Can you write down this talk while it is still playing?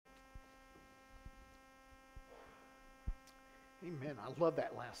Amen. I love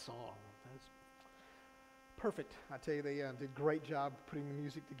that last song. That's perfect. I tell you, they did a great job putting the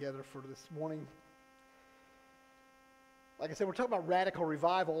music together for this morning. Like I said, we're talking about radical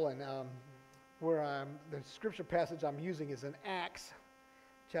revival, and the scripture passage I'm using is in Acts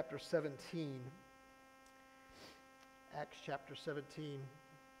chapter 17. Acts chapter 17,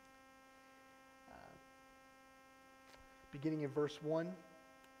 beginning in verse 1.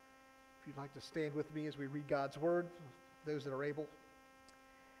 If you'd like to stand with me as we read God's word, those that are able.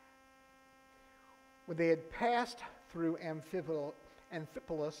 When they had passed through Amphipolis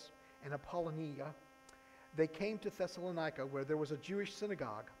and Apollonia, they came to Thessalonica, where there was a Jewish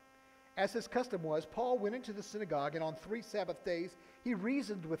synagogue. As his custom was, Paul went into the synagogue, and on 3 Sabbath days he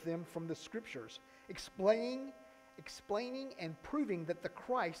reasoned with them from the Scriptures, explaining and proving that the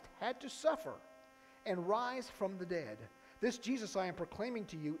Christ had to suffer and rise from the dead. This Jesus I am proclaiming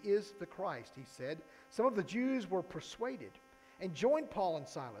to you is the Christ, he said. Some of the Jews were persuaded and joined Paul and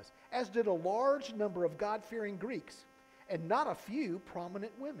Silas, as did a large number of God-fearing Greeks, and not a few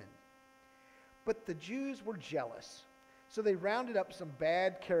prominent women. But the Jews were jealous, so they rounded up some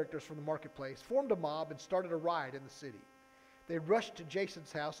bad characters from the marketplace, formed a mob, and started a riot in the city. They rushed to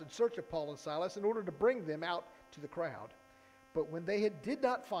Jason's house in search of Paul and Silas in order to bring them out to the crowd. But when they did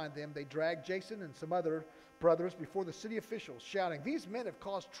not find them, they dragged Jason and some other brothers before the city officials, shouting, "These men have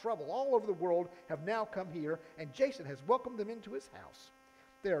caused trouble all over the world, have now come here, and Jason has welcomed them into his house.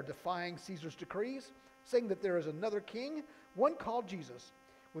 They are defying Caesar's decrees, saying that there is another king, one called Jesus."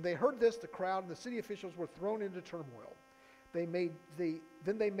 When they heard this, the crowd and the city officials were thrown into turmoil. Then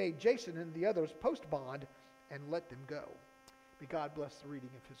they made Jason and the others post bond and let them go. May God bless the reading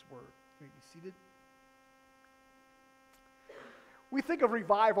of his word. You may be seated. We think of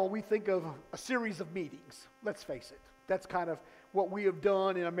revival, we think of a series of meetings. Let's face it. That's kind of what we have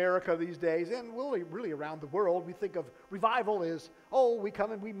done in America these days, and really around the world. We think of revival as, we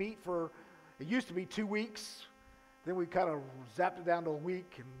come and we meet for, it used to be 2 weeks, then we kind of zapped it down to a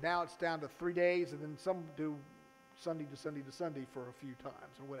week, and now it's down to 3 days, and then some do Sunday to Sunday to Sunday for a few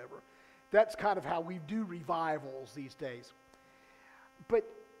times or whatever. That's kind of how we do revivals these days. But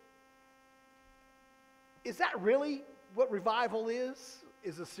is that really what revival is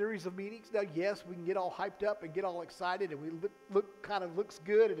a series of meetings? Now, yes, we can get all hyped up and get all excited, and we looks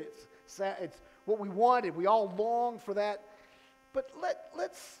good, and it's what we want, and we all long for that. But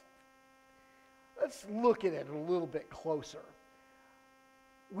let's look at it a little bit closer.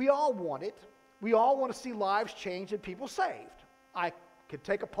 We all want it. We all want to see lives changed and people saved. I could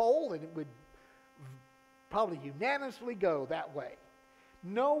take a poll, and it would probably unanimously go that way.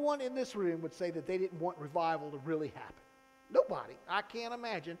 No one in this room would say that they didn't want revival to really happen. Nobody. I can't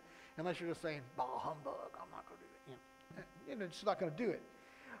imagine, unless you're just saying, bah, humbug, I'm not going to do it. You're just not going to do it.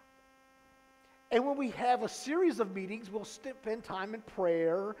 And when we have a series of meetings, we'll spend time in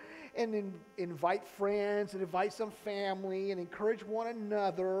prayer and invite friends and invite some family and encourage one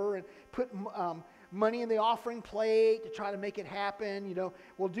another and put money in the offering plate to try to make it happen.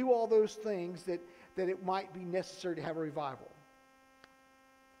 We'll do all those things that it might be necessary to have a revival.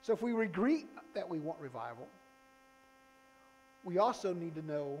 So if we agree that we want revival, we also need to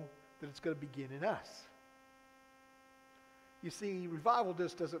know that it's going to begin in us. You see, revival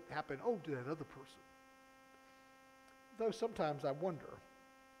just doesn't happen, to that other person. Though sometimes I wonder.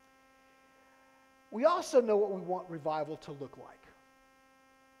 We also know what we want revival to look like.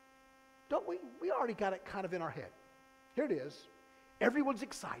 Don't we? We already got it kind of in our head. Here it is. Everyone's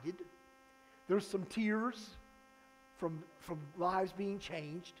excited. There's some tears from lives being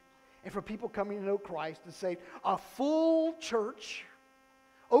changed and from people coming to know Christ and say, a full church,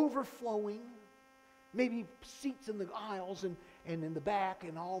 overflowing, maybe seats in the aisles and in the back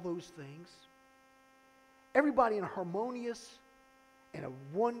and all those things. Everybody in harmonious and a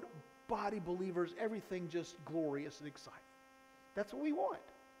one-body believers, everything just glorious and exciting. That's what we want.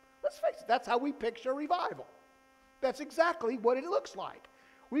 Let's face it, that's how we picture revival. That's exactly what it looks like.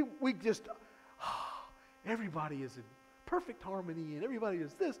 We just, everybody is in perfect harmony, and everybody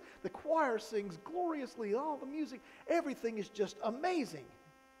is this. The choir sings gloriously, all the music, everything is just amazing.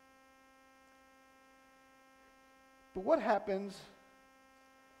 But what happens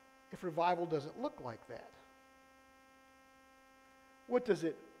if revival doesn't look like that? What does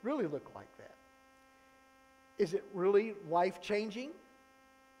it really look like that? Is it really life-changing?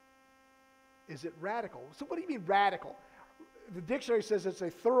 Is it radical? So what do you mean radical? The dictionary says it's a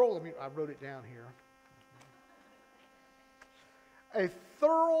thorough, I wrote it down here. A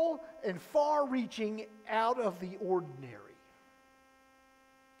thorough and far-reaching, out of the ordinary.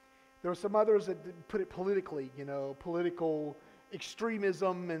 There are some others that put it politically, political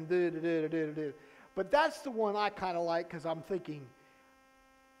extremism and da-da-da-da-da-da. But that's the one I kind of like because I'm thinking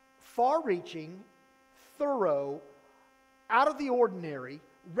far-reaching, thorough, out of the ordinary,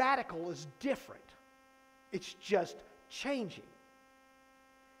 radical is different. It's just changing.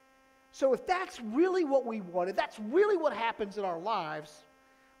 So if that's really what we want, if that's really what happens in our lives,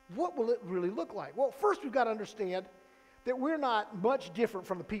 what will it really look like? Well, first we've got to understand that we're not much different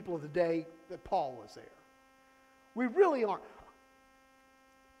from the people of the day that Paul was there. We really aren't.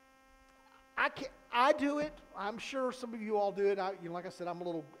 I do it. I'm sure some of you all do it. Like I said, I'm a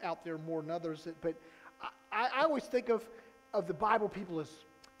little out there more than others. But I always think of the Bible people as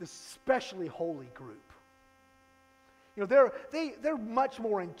this especially holy group. You know, they're much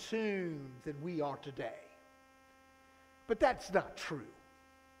more in tune than we are today. But that's not true.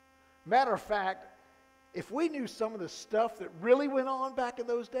 Matter of fact, if we knew some of the stuff that really went on back in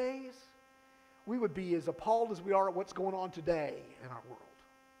those days, we would be as appalled as we are at what's going on today in our world.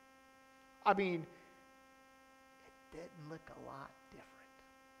 I mean, it didn't look a lot different.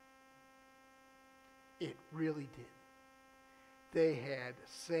 It really didn't. They had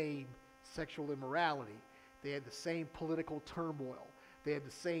the same sexual immorality. They had the same political turmoil. They had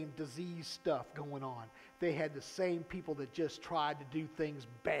the same disease stuff going on. They had the same people that just tried to do things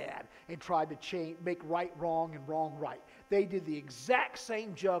bad and tried to make right wrong and wrong right. They did the exact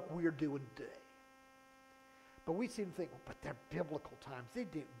same junk we're doing today. But we seem to think, well, but they're biblical times. They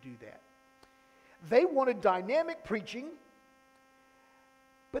didn't do that. They wanted dynamic preaching,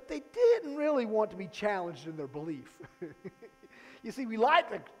 but they didn't really want to be challenged in their belief. You see, we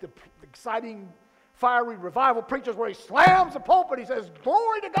like the exciting, fiery revival preachers where he slams the pulpit, he says,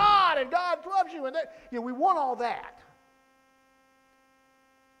 glory to God, and God loves you. And we want all that.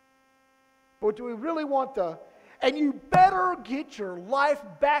 But do we really want and you better get your life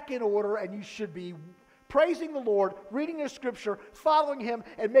back in order, and you should be praising the Lord, reading His Scripture, following Him,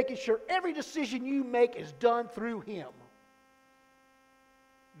 and making sure every decision you make is done through Him.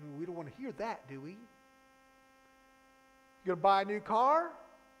 We don't want to hear that, do we? You're going to buy a new car?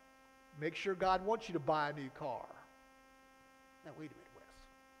 Make sure God wants you to buy a new car. Now, wait a minute, Wes.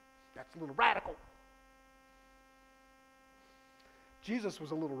 That's a little radical. Jesus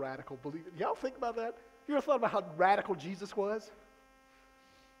was a little radical, believe it. Y'all think about that? You ever thought about how radical Jesus was?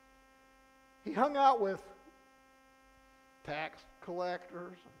 He hung out with tax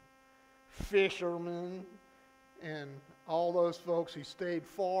collectors, and fishermen, and all those folks. He stayed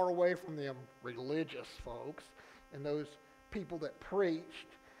far away from them religious folks and those people that preached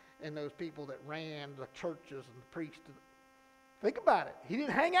and those people that ran the churches and preached. Think about it. He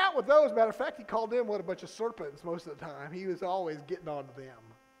didn't hang out with those. Matter of fact, he called them a bunch of serpents most of the time. He was always getting on to them.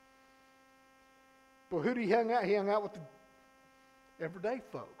 But who did he hang out? He hung out with the everyday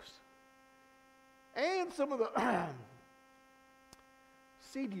folks. And some of the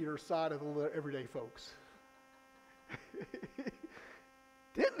seedier side of the everyday folks.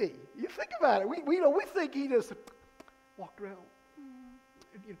 Didn't he? You think about it. We think he just walked around.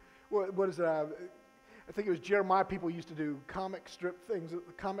 What is it? I think it was Jeremiah. People used to do comic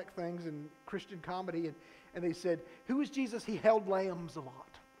things in Christian comedy, and they said, "Who is Jesus?" He held lambs a lot.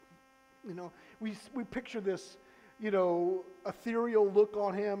 You know, we picture this, ethereal look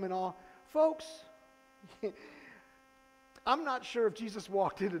on him and all, folks. I'm not sure if Jesus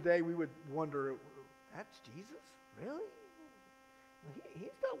walked in today, we would wonder, that's Jesus? Really?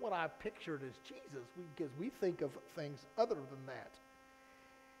 He's not what I pictured as Jesus, because we think of things other than that.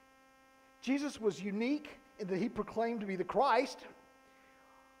 Jesus was unique in that he proclaimed to be the Christ.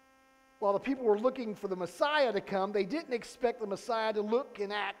 While the people were looking for the Messiah to come, they didn't expect the Messiah to look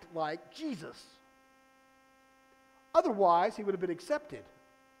and act like Jesus. Otherwise, he would have been accepted.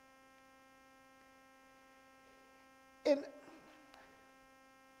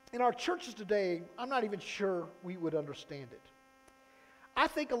 In our churches today, I'm not even sure we would understand it. I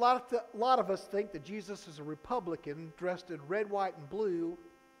think a lot of us think that Jesus is a Republican dressed in red, white, and blue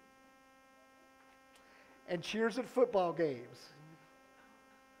and cheers at football games.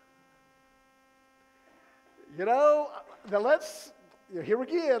 Now here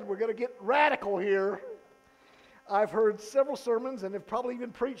again, we're going to get radical here. I've heard several sermons and have probably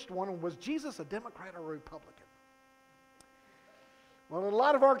even preached one. Was Jesus a Democrat or a Republican? Well, in a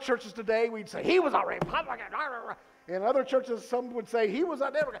lot of our churches today, we'd say he was a Republican. In other churches, some would say he was a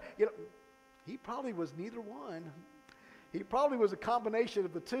Democrat. He probably was neither one. He probably was a combination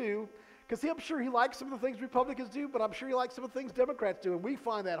of the two, because I'm sure he likes some of the things Republicans do, but I'm sure he likes some of the things Democrats do, and we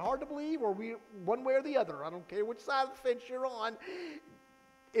find that hard to believe, or one way or the other. I don't care which side of the fence you're on.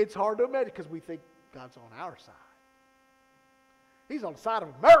 It's hard to imagine because we think God's on our side. He's on the side of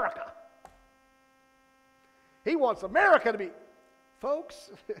America. He wants America to be... Folks,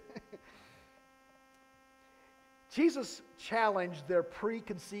 Jesus challenged their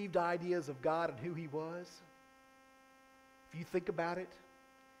preconceived ideas of God and who He was. If you think about it,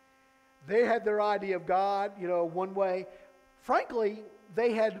 they had their idea of God, one way. Frankly,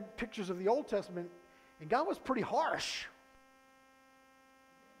 they had pictures of the Old Testament, and God was pretty harsh.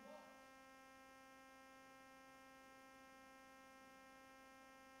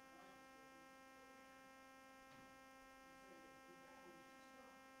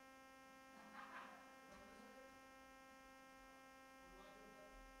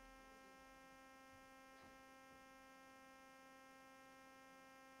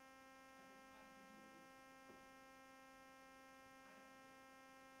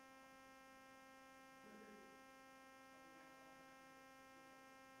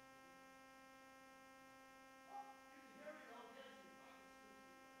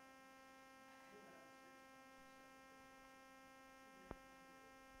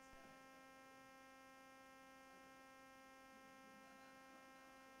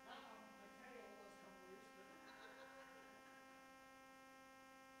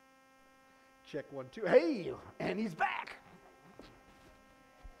 Check 1, 2. Hey, and he's back.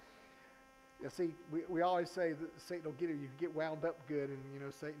 You see, we always say that Satan will get you. You get wound up good,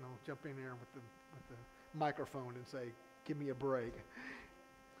 and Satan will jump in there with the microphone and say, "Give me a break."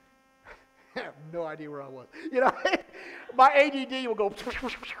 I have no idea where I was. My ADD will go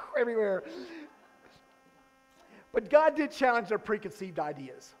everywhere. But God did challenge their preconceived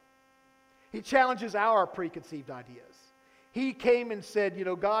ideas. He challenges our preconceived ideas. He came and said,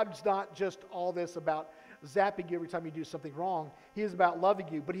 God's not just all this about zapping you every time you do something wrong. He is about loving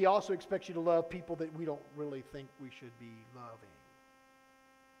you, but He also expects you to love people that we don't really think we should be loving.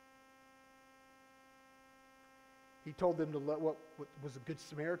 He told them to love what was a good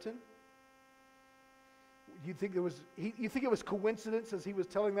Samaritan. You think it was coincidence as He was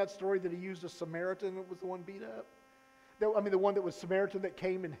telling that story that He used a Samaritan that was the one beat up? The one that was Samaritan that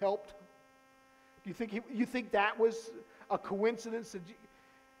came and helped. Do you think that was a coincidence?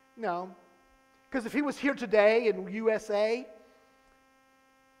 No. Because if He was here today in USA,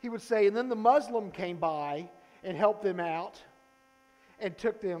 He would say, and then the Muslim came by and helped them out and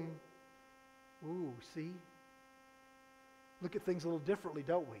took them. Ooh, see? Look at things a little differently,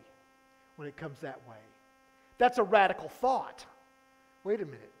 don't we? When it comes that way. That's a radical thought. Wait a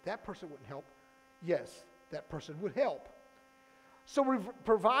minute, that person wouldn't help. Yes, that person would help. So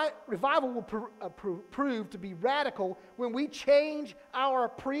revival will prove to be radical when we change our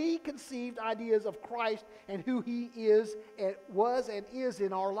preconceived ideas of Christ and who He is and was and is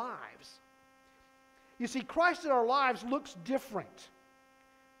in our lives. You see, Christ in our lives looks different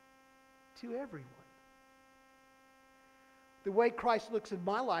to everyone. The way Christ looks in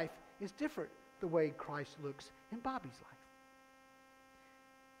my life is different the way Christ looks in Bobby's life.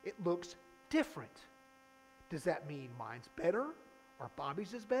 It looks different. Does that mean mine's better or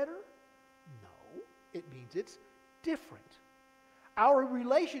Bobby's is better? No, it means it's different. Our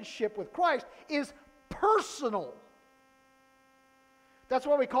relationship with Christ is personal. That's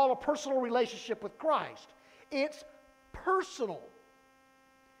why we call a personal relationship with Christ. It's personal.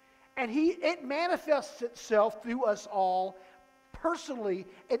 And it manifests itself through us all personally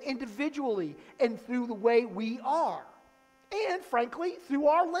and individually and through the way we are. And frankly, through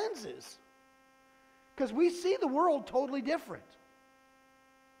our lenses. Because we see the world totally different.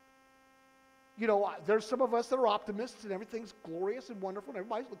 There's some of us that are optimists and everything's glorious and wonderful and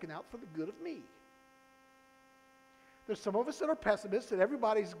everybody's looking out for the good of me. There's some of us that are pessimists and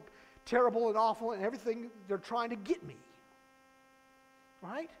everybody's terrible and awful and everything, they're trying to get me.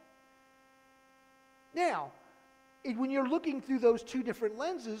 Right? Now, when you're looking through those two different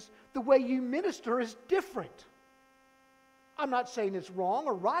lenses, the way you minister is different. I'm not saying it's wrong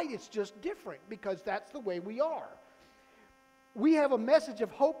or right, it's just different because that's the way we are. We have a message of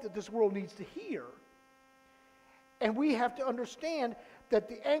hope that this world needs to hear. And we have to understand that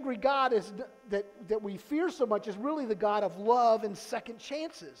the angry God that we fear so much is really the God of love and second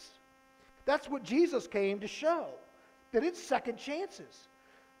chances. That's what Jesus came to show, that it's second chances.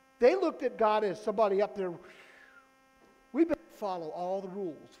 They looked at God as somebody up there. We better follow all the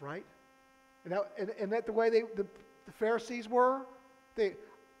rules, right? And that the way the Pharisees were,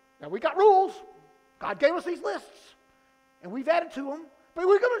 now we got rules. God gave us these lists, and we've added to them, but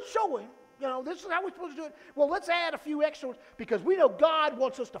we're going to show Him. This is how we're supposed to do it. Well, let's add a few extras because we know God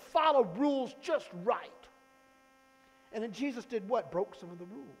wants us to follow rules just right. And then Jesus did what? Broke some of the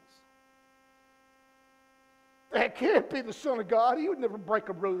rules. That can't be the Son of God. He would never break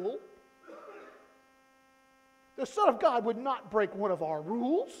a rule. The Son of God would not break one of our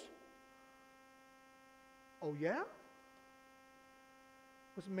rules. Oh, yeah?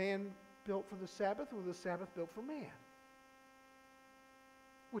 Was a man built for the Sabbath or was the Sabbath built for man?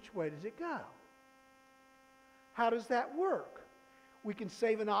 Which way does it go? How does that work? We can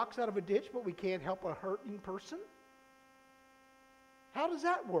save an ox out of a ditch, but we can't help a hurting person? How does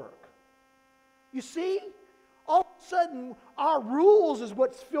that work? You see? All of a sudden, our rules is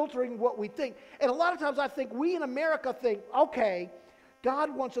what's filtering what we think. And a lot of times I think we in America think, okay,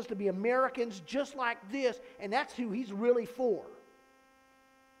 God wants us to be Americans just like this, and that's who He's really for.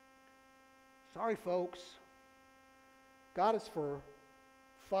 Sorry, folks. God is for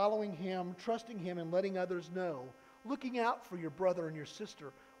following Him, trusting Him, and letting others know. Looking out for your brother and your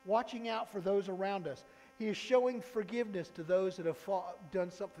sister. Watching out for those around us. He is showing forgiveness to those that have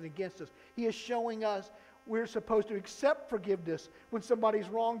done something against us. He is showing us we're supposed to accept forgiveness when somebody's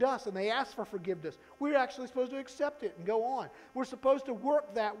wronged us and they ask for forgiveness. We're actually supposed to accept it and go on. We're supposed to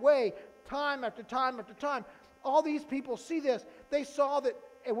work that way time after time after time. All these people see this. They saw that,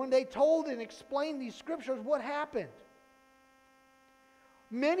 and when they told and explained these scriptures, what happened?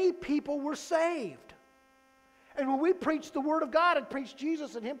 Many people were saved. And when we preach the Word of God and preach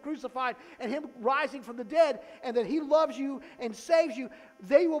Jesus and Him crucified and Him rising from the dead and that He loves you and saves you,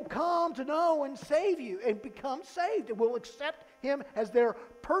 they will come to know and save you and become saved and will accept Him as their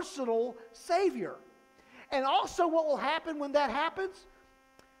personal Savior. And also what will happen when that happens?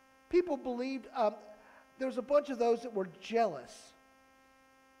 People believed, there's a bunch of those that were jealous.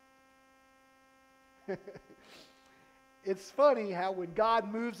 It's funny how when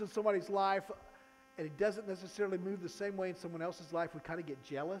God moves in somebody's life, and He doesn't necessarily move the same way in someone else's life, we kind of get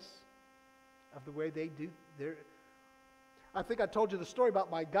jealous of the way they do. I think I told you the story about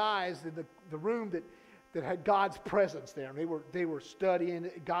my guys in the room that had God's presence there. And they were studying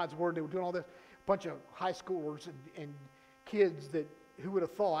God's Word. They were doing all this. A bunch of high schoolers and kids that who would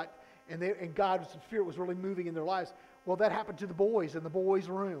have thought, and God's Spirit was really moving in their lives. Well, that happened to the boys in the boys'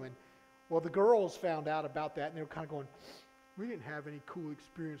 room. And well, the girls found out about that, and they were kind of going, we didn't have any cool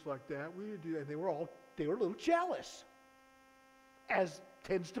experience like that. We didn't do that. And they were a little jealous, as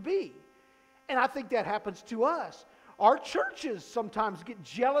tends to be. And I think that happens to us. Our churches sometimes get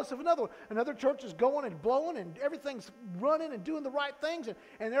jealous of another one. Another church is going and blowing and everything's running and doing the right things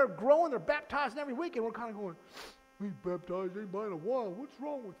and they're growing, they're baptizing every week, and we're kind of going, we ain't baptized anybody in a while. What's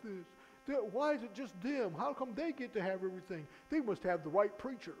wrong with this? Why is it just them? How come they get to have everything? They must have the right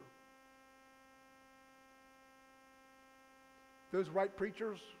preacher. Those right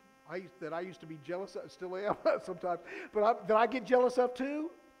preachers that I used to be jealous of, still am sometimes, but that I get jealous of too,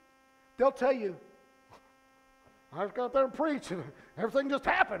 they'll tell you, I just got there and preached and everything just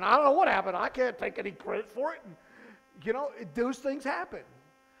happened. I don't know what happened. I can't take any credit for it. And, those things happen.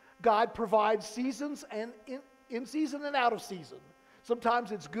 God provides seasons and in season and out of season.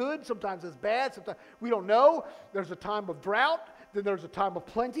 Sometimes it's good, sometimes it's bad, sometimes we don't know. There's a time of drought, then there's a time of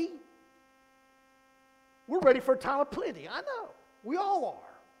plenty. We're ready for a time of plenty. I know. We all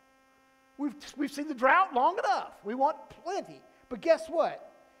are. We've seen the drought long enough. We want plenty. But guess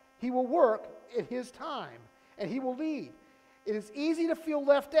what? He will work at His time, and He will lead. It is easy to feel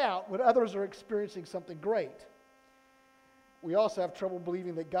left out when others are experiencing something great. We also have trouble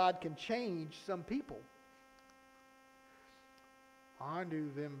believing that God can change some people. I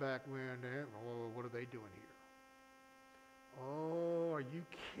knew them back when. Oh, what are they doing here? Oh, are you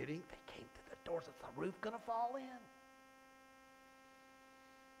kidding? They came to the doors. Is the roof going to fall in?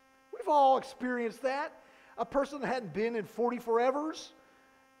 We've all experienced that. A person that hadn't been in 40 forevers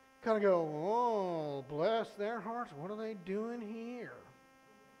kind of go, oh, bless their hearts. What are they doing here?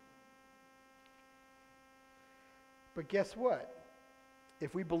 But guess what?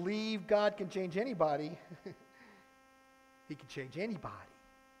 If we believe God can change anybody, He can change anybody.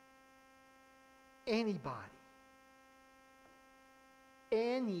 Anybody.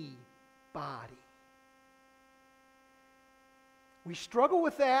 Anybody. We struggle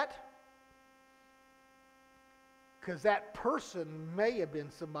with that because that person may have been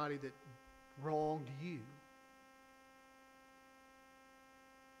somebody that wronged you.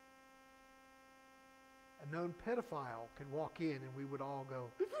 A known pedophile can walk in and we would all go,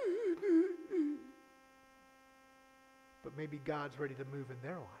 but maybe God's ready to move in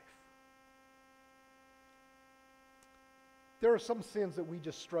their life. There are some sins that we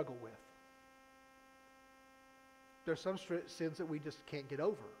just struggle with. There are some sins that we just can't get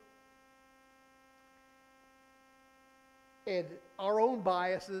over. And our own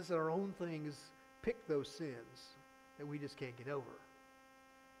biases and our own things pick those sins that we just can't get over.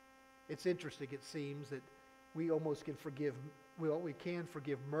 It's interesting, it seems, that we almost can forgive, we can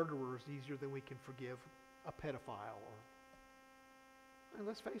forgive murderers easier than we can forgive a pedophile. And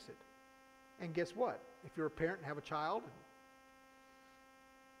let's face it. And guess what? If you're a parent and have a child,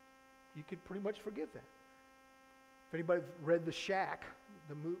 you could pretty much forgive that. If anybody read The Shack,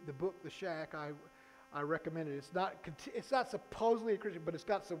 the book The Shack, I recommend it. It's not supposedly a Christian, but it's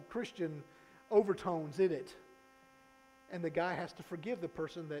got some Christian overtones in it. And the guy has to forgive the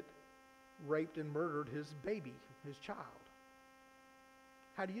person that raped and murdered his baby, his child.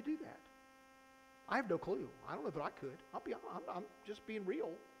 How do you do that? I have no clue. I don't know that I could. I'm just being real.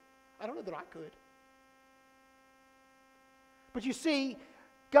 I don't know that I could. But you see,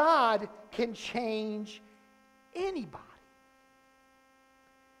 God can change anybody.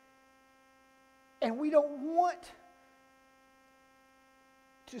 And we don't want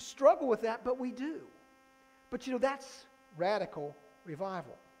to struggle with that, but we do. But that's radical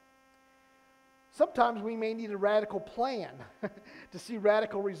revival. Sometimes we may need a radical plan to see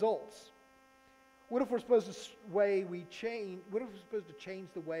radical results. What if we're supposed to change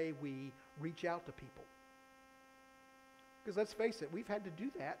the way we reach out to people? Because let's face it, we've had to do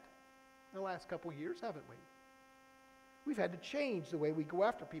that in the last couple of years, haven't we? We've had to change the way we go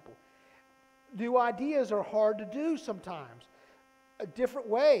after people. New ideas are hard to do sometimes, different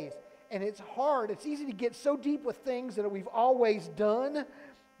ways. And it's hard. It's easy to get so deep with things that we've always done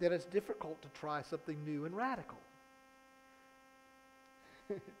that it's difficult to try something new and radical.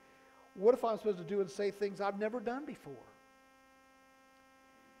 What if I'm supposed to do and say things I've never done before?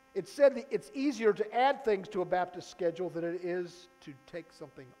 It's said that it's easier to add things to a Baptist schedule than it is to take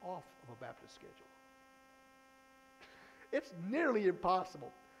something off of a Baptist schedule. It's nearly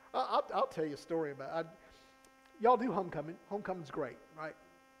impossible. I'll tell you a story about it. Y'all do homecoming. Homecoming's great, right?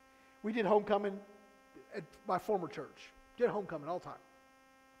 We did homecoming at my former church. Did homecoming all the time.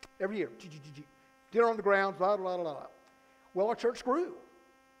 Every year. Dinner on the grounds, blah, blah, blah, blah. Well, our church grew.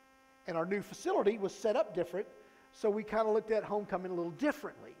 And our new facility was set up different, so we kind of looked at homecoming a little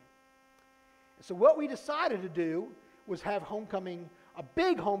differently. So what we decided to do was have homecoming, a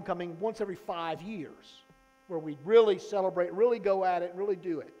big homecoming, once every 5 years, where we'd really celebrate, really go at it, really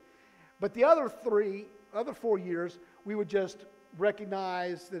do it. But the other 4 years, we would just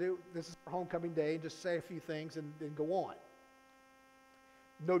recognize that this is homecoming day and just say a few things and then go on.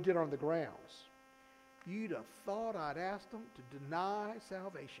 No dinner on the grounds. You'd have thought I'd asked them to deny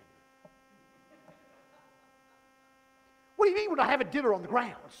salvation. What do you mean we're not having dinner on the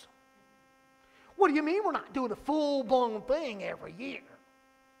grounds? What do you mean we're not doing a full-blown thing every year?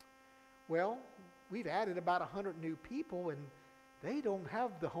 Well, we've added about 100 new people, and they don't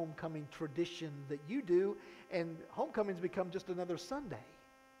have the homecoming tradition that you do, and homecoming's become just another Sunday.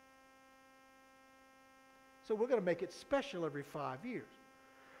 So we're going to make it special every 5 years.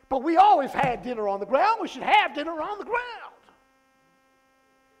 But we always had dinner on the ground. We should have dinner on the ground.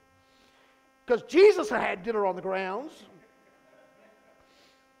 Because Jesus had dinner on the grounds.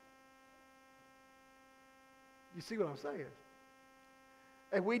 You see what I'm saying?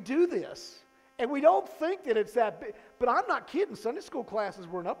 And we do this. And we don't think that it's that big. But I'm not kidding. Sunday school classes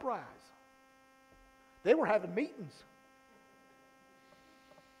were an uprise. They were having meetings.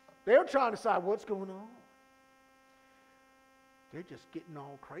 They were trying to decide what's going on. They're just getting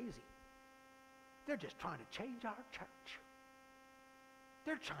all crazy. They're just trying to change our church.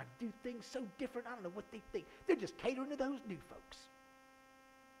 They're trying to do things so different. I don't know what they think. They're just catering to those new folks.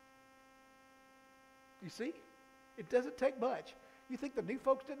 You see? It doesn't take much. You think the new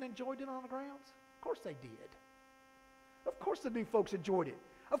folks didn't enjoy dinner on the grounds? Of course they did. Of course the new folks enjoyed it.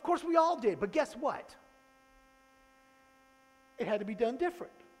 Of course we all did. But guess what? It had to be done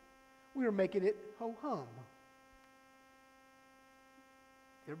different. We were making it ho-hum.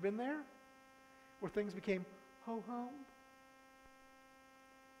 You ever been there? Where things became ho-hum?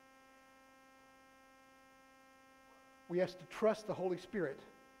 We have to trust the Holy Spirit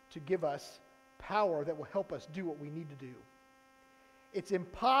to give us power that will help us do what we need to do. It's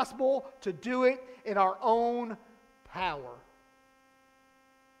impossible to do it in our own power.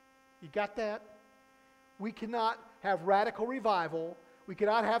 You got that? We cannot have radical revival. We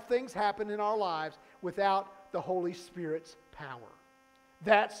cannot have things happen in our lives without the Holy Spirit's power.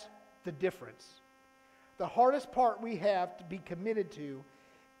 That's the difference. The hardest part we have to be committed to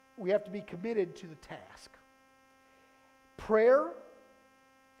the task. Prayer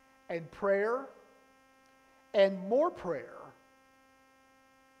and more prayer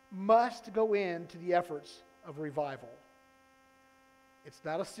must go into the efforts of revival. It's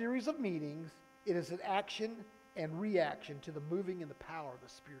not a series of meetings. It is an action and reaction to the moving and the power of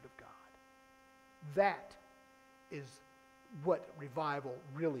the Spirit of God. That is what revival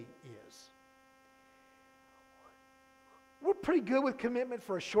really is. We're pretty good with commitment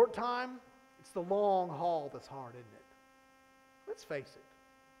for a short time. It's the long haul that's hard, isn't it? Let's face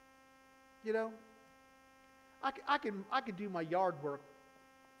it. You know, I can do my yard work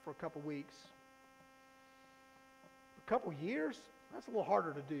for a couple weeks. A couple years, that's a little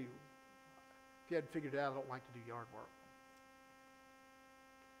harder to do. If you hadn't figured it out, I don't like to do yard work.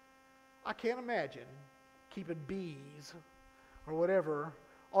 I can't imagine keeping bees or whatever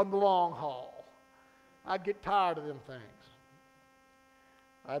on the long haul. I'd get tired of them things.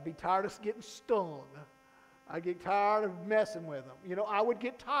 I'd be tired of getting stung. I'd get tired of messing with them. You know, I would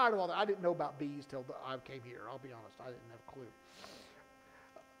get tired of all that. I didn't know about bees till I came here. I'll be honest. I didn't have a clue.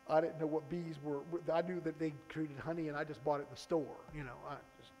 I didn't know what bees were. I knew that they created honey, and I just bought it in the store. You know,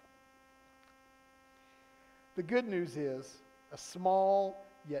 The good news is a small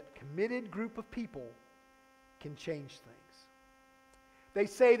yet committed group of people can change things. They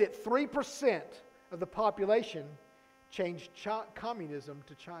say that 3% of the population changed communism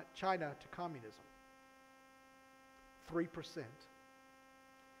to China to communism. 3%.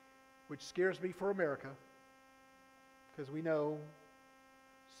 Which scares me for America, because we know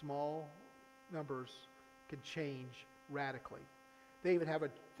small numbers can change radically. They even have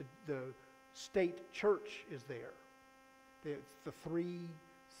the state church is there. It's the Three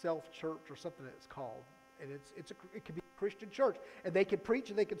Self Church or something that it's called. And it can be a Christian church. And they can preach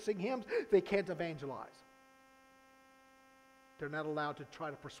and they can sing hymns. They can't evangelize. They're not allowed to try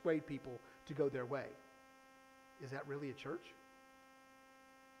to persuade people to go their way. Is that really a church?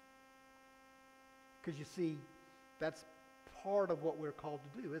 Because you see, that's part of what we're called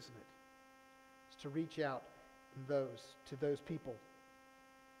to do, isn't it? It's to reach out to those people.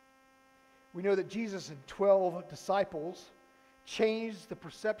 We know that Jesus and 12 disciples changed the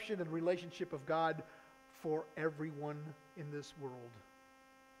perception and relationship of God for everyone in this world.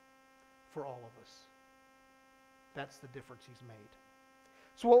 For all of us. That's the difference he's made.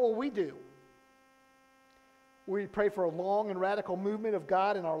 So what will we do? Will we pray for a long and radical movement of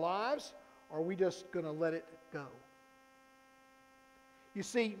God in our lives? Or are we just going to let it go? You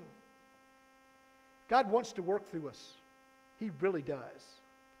see, God wants to work through us. He really does.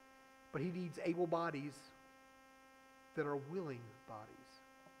 But he needs able bodies that are willing bodies.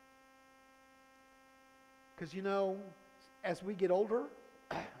 Because you know, as we get older,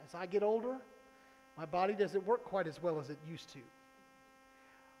 as I get older, my body doesn't work quite as well as it used to.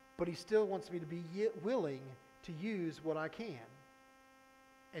 But he still wants me to be willing to use what I can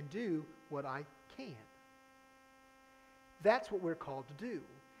and do what I can. That's what we're called to do.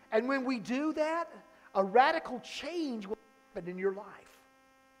 And when we do that, a radical change will happen in your life.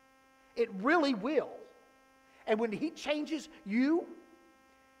 It really will. And when he changes you,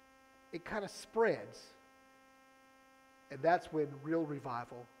 it kind of spreads. And that's when real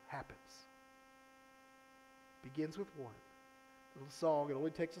revival happens. Begins with one little song. It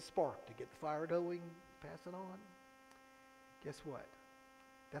only takes a spark to get the fire going, pass it on. Guess what?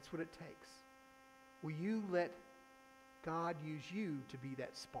 That's what it takes. Will you let God use you to be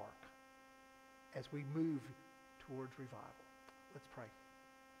that spark as we move towards revival? Let's pray.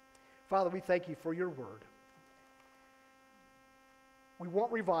 Father, we thank you for your word. We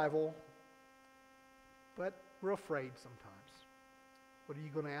want revival, but we're afraid sometimes. What are you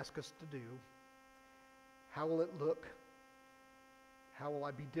going to ask us to do? How will it look? How will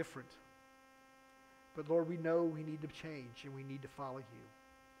I be different? But Lord, we know we need to change and we need to follow you.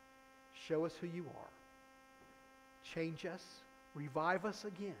 Show us who you are. Change us. Revive us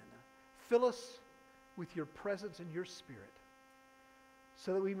again. Fill us with your presence and your spirit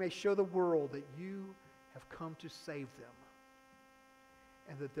so that we may show the world that you have come to save them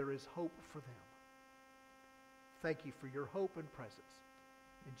and that there is hope for them. Thank you for your hope and presence.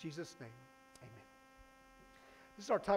 In Jesus' name, amen. This is our time.